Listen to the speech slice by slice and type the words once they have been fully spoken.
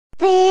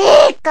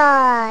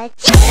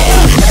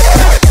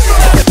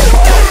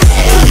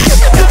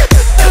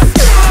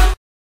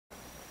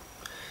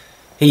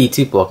Hey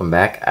YouTube, welcome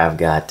back. I've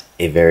got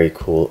a very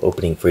cool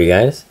opening for you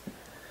guys.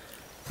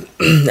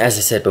 As I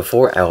said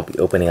before, I will be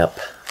opening up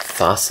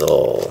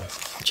fossil,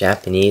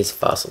 Japanese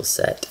fossil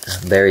set.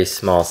 A very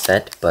small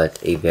set, but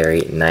a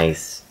very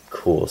nice,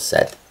 cool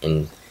set.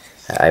 And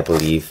I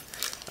believe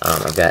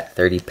I've got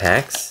 30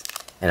 packs,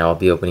 and I'll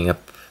be opening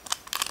up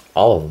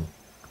all of them.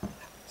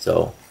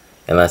 So,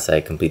 unless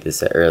I complete this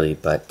set early,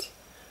 but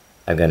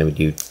I'm going to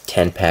do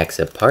 10 packs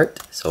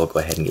apart. So we'll go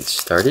ahead and get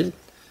started.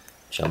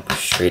 Jump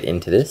straight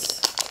into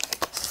this,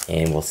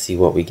 and we'll see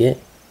what we get.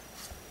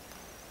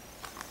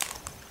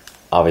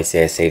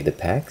 Obviously, I saved the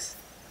packs.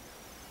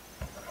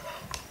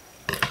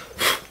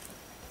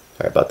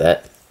 Sorry about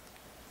that.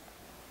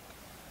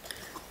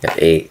 Got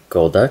a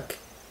Golduck,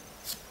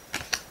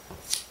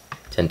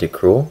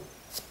 Tentacruel,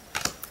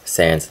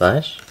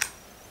 Sandslash,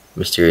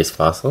 Mysterious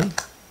Fossil,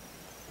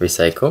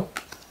 Recycle,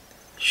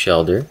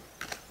 Shelder,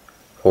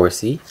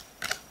 Horsey,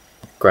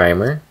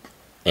 Grimer,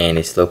 and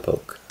a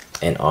Slowpoke.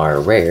 And our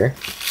rare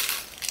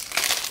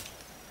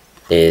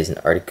is an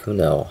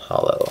Articuno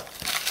Holo.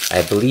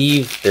 I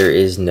believe there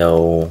is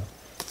no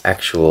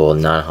actual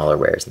non-holo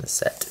rares in the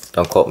set.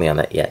 Don't quote me on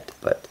that yet,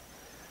 but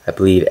I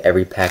believe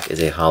every pack is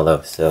a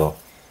holo, so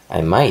I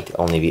might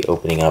only be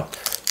opening up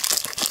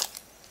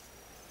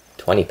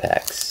 20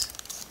 packs.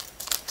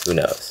 Who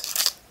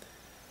knows?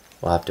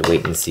 We'll have to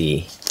wait and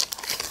see.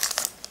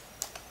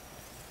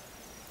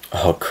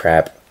 Oh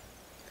crap.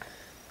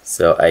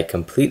 So I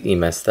completely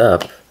messed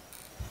up.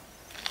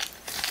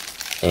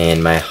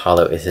 And my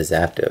holo is his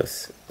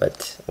Zapdos,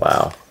 but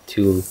wow,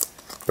 2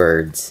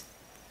 birds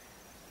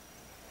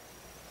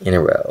in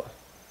a row.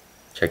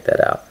 Check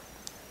that out.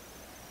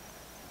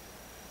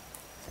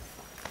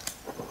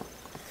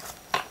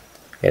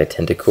 Got a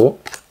Tentacool,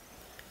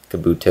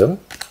 Kabuto,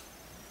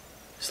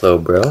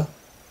 Slowbro,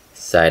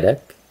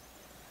 Psyduck.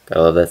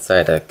 Gotta love that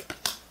Psyduck.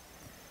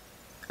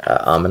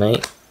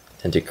 Ammonite,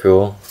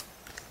 Tentacruel,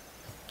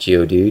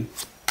 Geodude,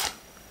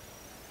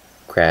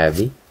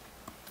 Krabby,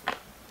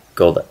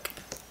 Golduck.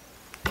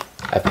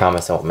 I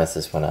promise I won't mess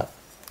this one up.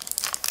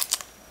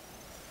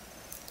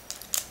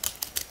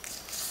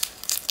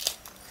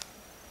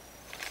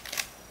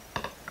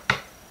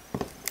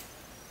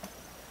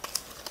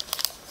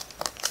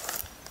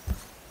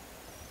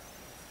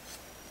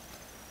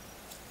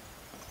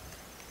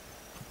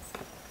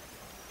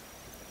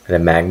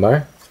 Got a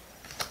Magmar,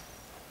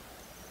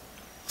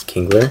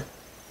 Kingler,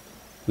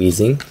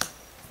 Weezing,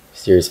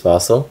 Mysterious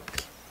Fossil,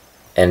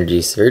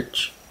 Energy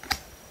Search,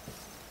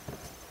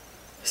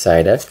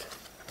 Psyduck,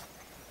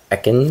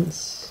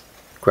 Ekans,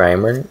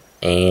 Grimer,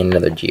 and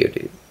another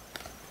Geodude.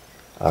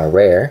 Our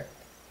rare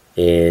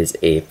is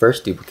a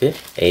first duplicate,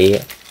 a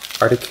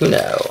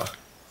Articuno.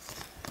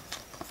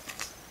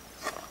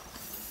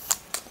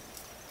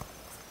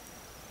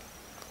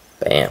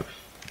 Bam.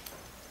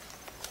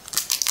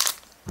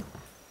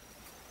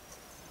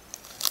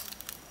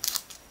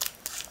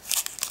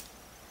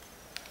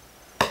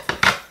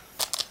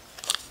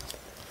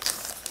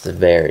 It's a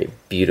very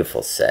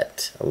beautiful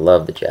set. I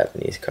love the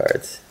Japanese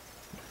cards.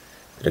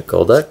 A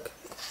Golduck.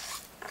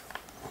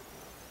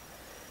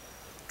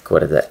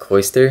 What is that?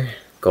 Cloyster,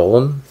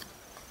 Golem,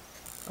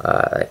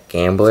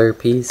 Gambler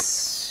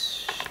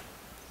piece.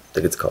 I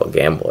think it's called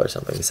Gamble or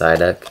something.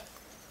 Psyduck,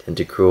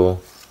 Tentacruel,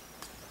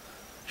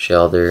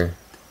 Shelder,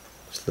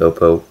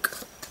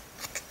 Slowpoke,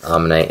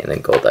 Ammonite, and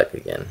then Golduck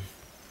again.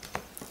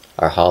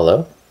 Our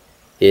holo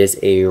is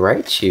a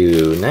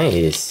Raichu.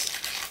 Nice.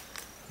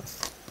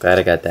 Glad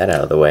I got that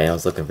out of the way. I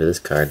was looking for this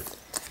card.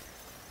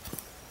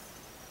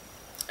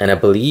 And I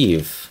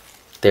believe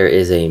there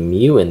is a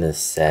Mew in this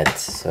set,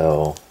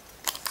 so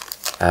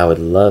I would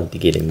love to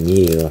get a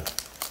Mew.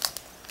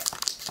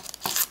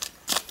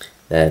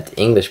 That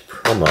English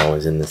promo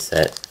is in the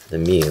set, the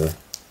Mew.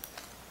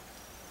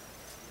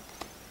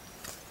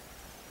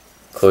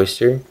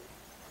 Cloyster,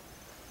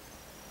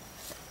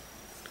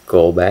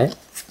 Golbat,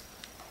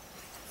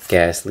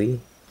 Ghastly,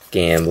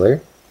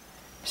 Gambler,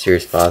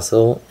 Mysterious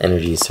Fossil,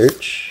 Energy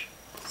Search,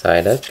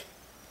 Psyduck,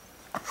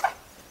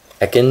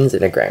 Ekans,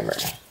 and a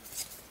Grimer.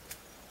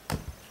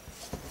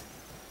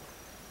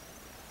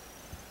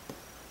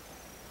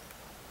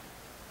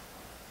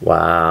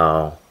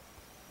 Wow.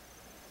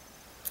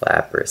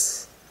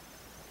 Lapras.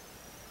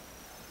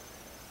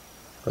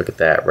 Look at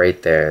that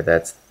right there.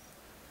 That's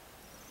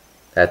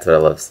what I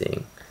love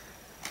seeing.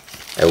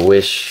 I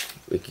wish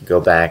we could go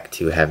back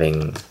to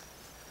having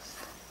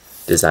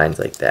designs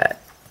like that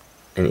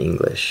in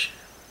English.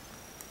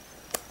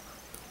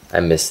 I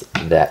miss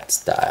that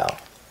style.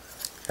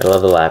 I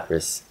love the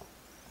Lapras.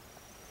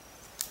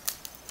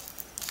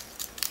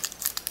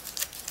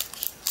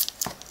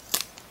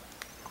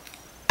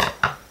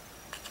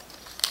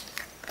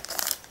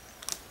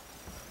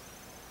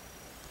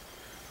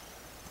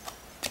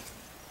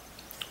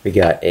 We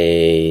got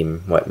a,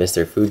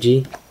 Mr.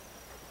 Fuji,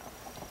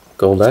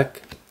 Golduck,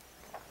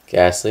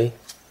 Ghastly,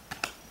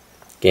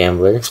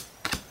 Gambler,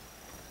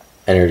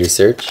 Energy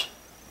Search,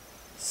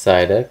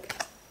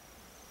 Psyduck,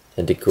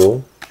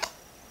 Tentacruel,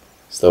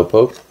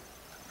 Slowpoke,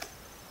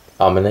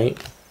 Ammonite,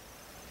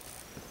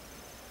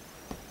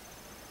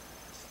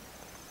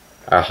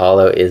 Our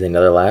holo is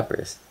another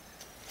Lapras.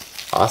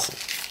 Awesome.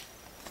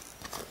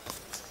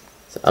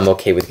 So I'm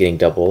okay with getting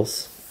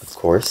doubles, of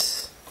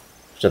course.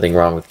 There's nothing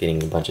wrong with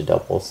getting a bunch of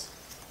doubles.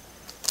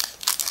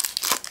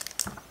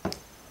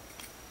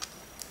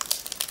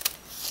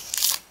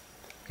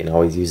 You can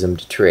always use them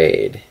to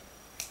trade.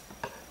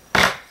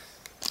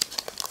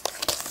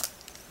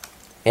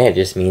 And it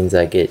just means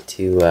I get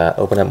to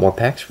open up more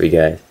packs for you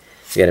guys.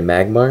 We got a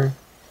Magmar,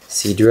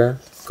 Seadra,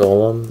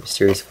 Golem,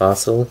 Mysterious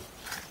Fossil,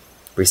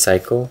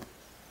 Recycle,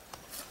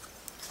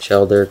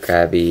 Shelder,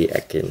 Krabby,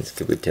 Ekans,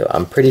 Kabuto.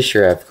 I'm pretty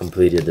sure I've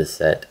completed the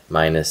set,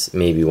 minus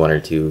maybe one or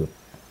two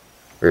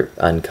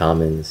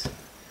uncommons.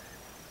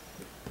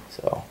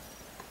 So,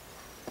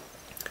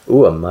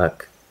 ooh, a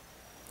Muck.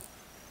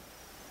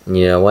 And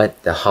you know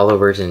what? The holo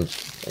version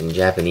in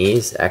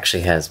Japanese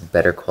actually has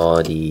better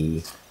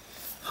quality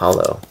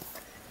holo.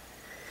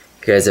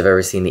 If you guys have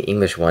ever seen the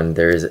English one,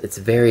 it's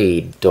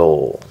very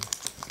dull,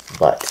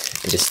 but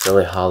it is still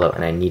a holo,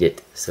 and I need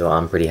it, so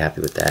I'm pretty happy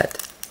with that.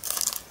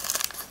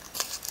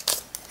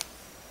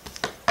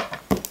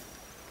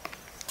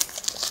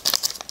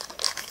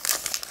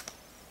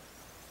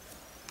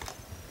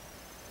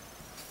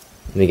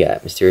 We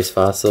got Mysterious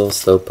Fossil,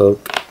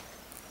 Slowpoke,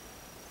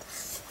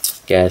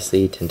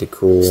 Ghastly,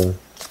 Tentacool,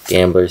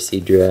 Gambler,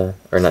 Seadra,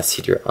 or not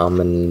Seadra,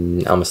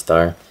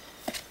 Amistar,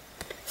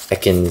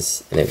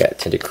 Ekans, and they've got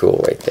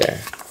Tentacool right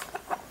there,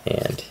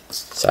 and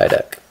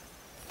Psyduck.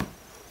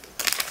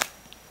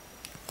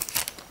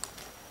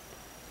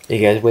 Are you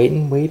guys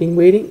waiting?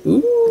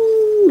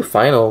 Ooh, the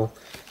final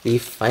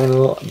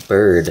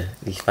bird,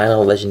 the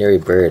final legendary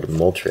bird,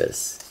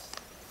 Moltres.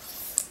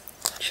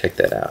 Check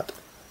that out.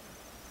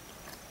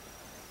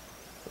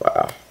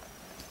 Wow.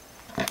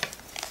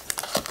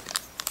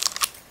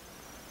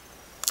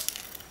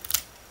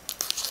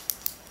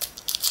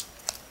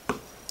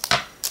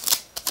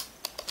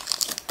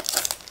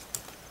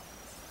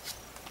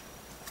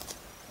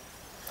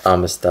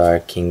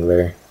 Amistar,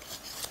 Kingler,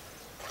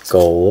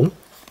 Golem.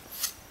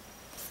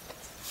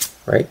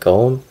 Right,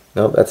 Golem?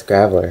 Nope, that's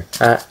Graveler.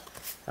 Ah,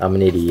 I'm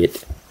an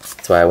idiot.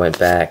 That's why I went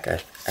back. I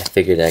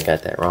figured I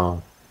got that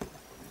wrong.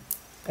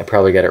 I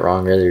probably got it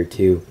wrong earlier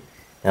too.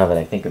 Now that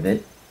I think of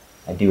it,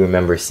 I do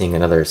remember seeing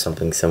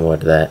something similar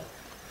to that.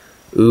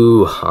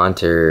 Ooh,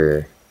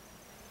 Haunter.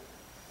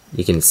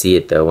 You can see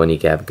it though when you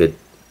have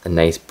a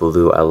nice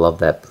blue. I love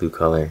that blue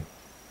color.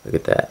 Look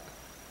at that.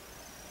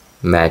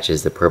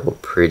 Matches the purple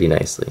pretty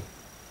nicely.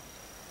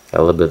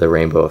 Got a little bit of the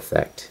rainbow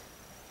effect,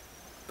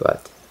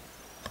 but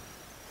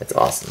it's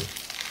awesome.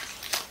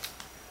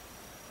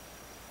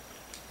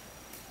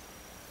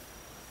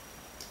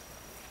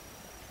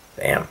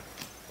 Bam.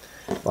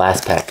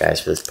 Last pack,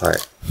 guys, for this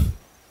part.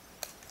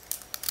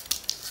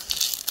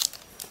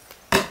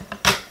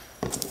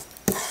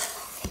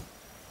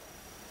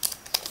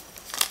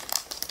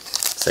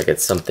 Looks like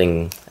it's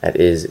something that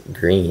is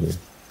green.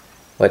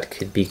 What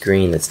could be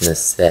green that's in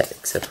this set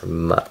except for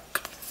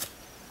Muck?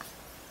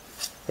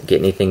 I get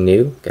anything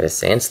new? Got a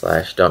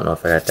Sandslash. Don't know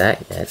if I got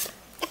that yet.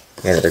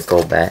 Got another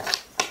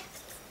Golbat.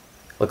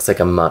 Looks like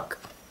a Muck.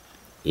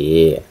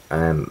 Yeah,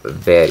 I'm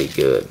very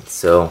good.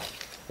 So,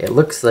 it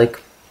looks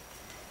like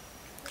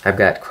I've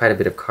got quite a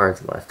bit of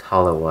cards left,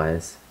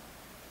 holo-wise.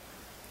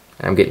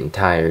 I'm getting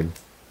tired.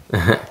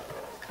 I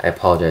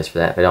apologize for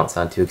that if I don't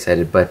sound too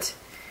excited, but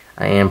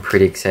I am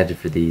pretty excited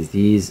for these.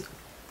 These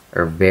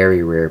are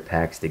very rare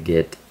packs to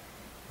get,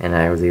 and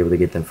I was able to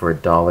get them for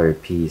 $1 a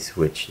piece,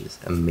 which is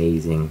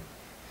amazing.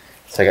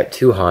 So I got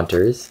 2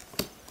 Haunters,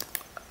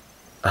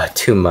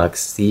 2 Mucks.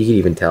 See, you can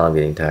even tell I'm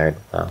getting tired.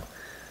 Wow.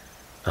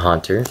 A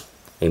Haunter,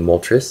 a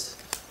Moltres,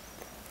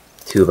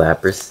 2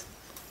 Lapras,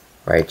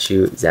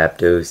 Raichu,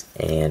 Zapdos,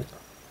 and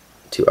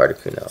 2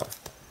 Articuno.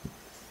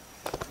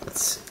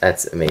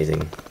 That's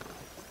amazing.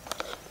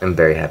 I'm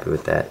very happy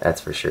with that,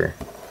 that's for sure.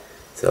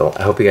 So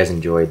I hope you guys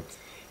enjoyed.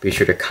 Be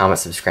sure to comment,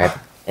 subscribe,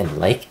 and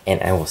like,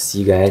 and I will see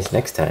you guys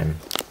next time.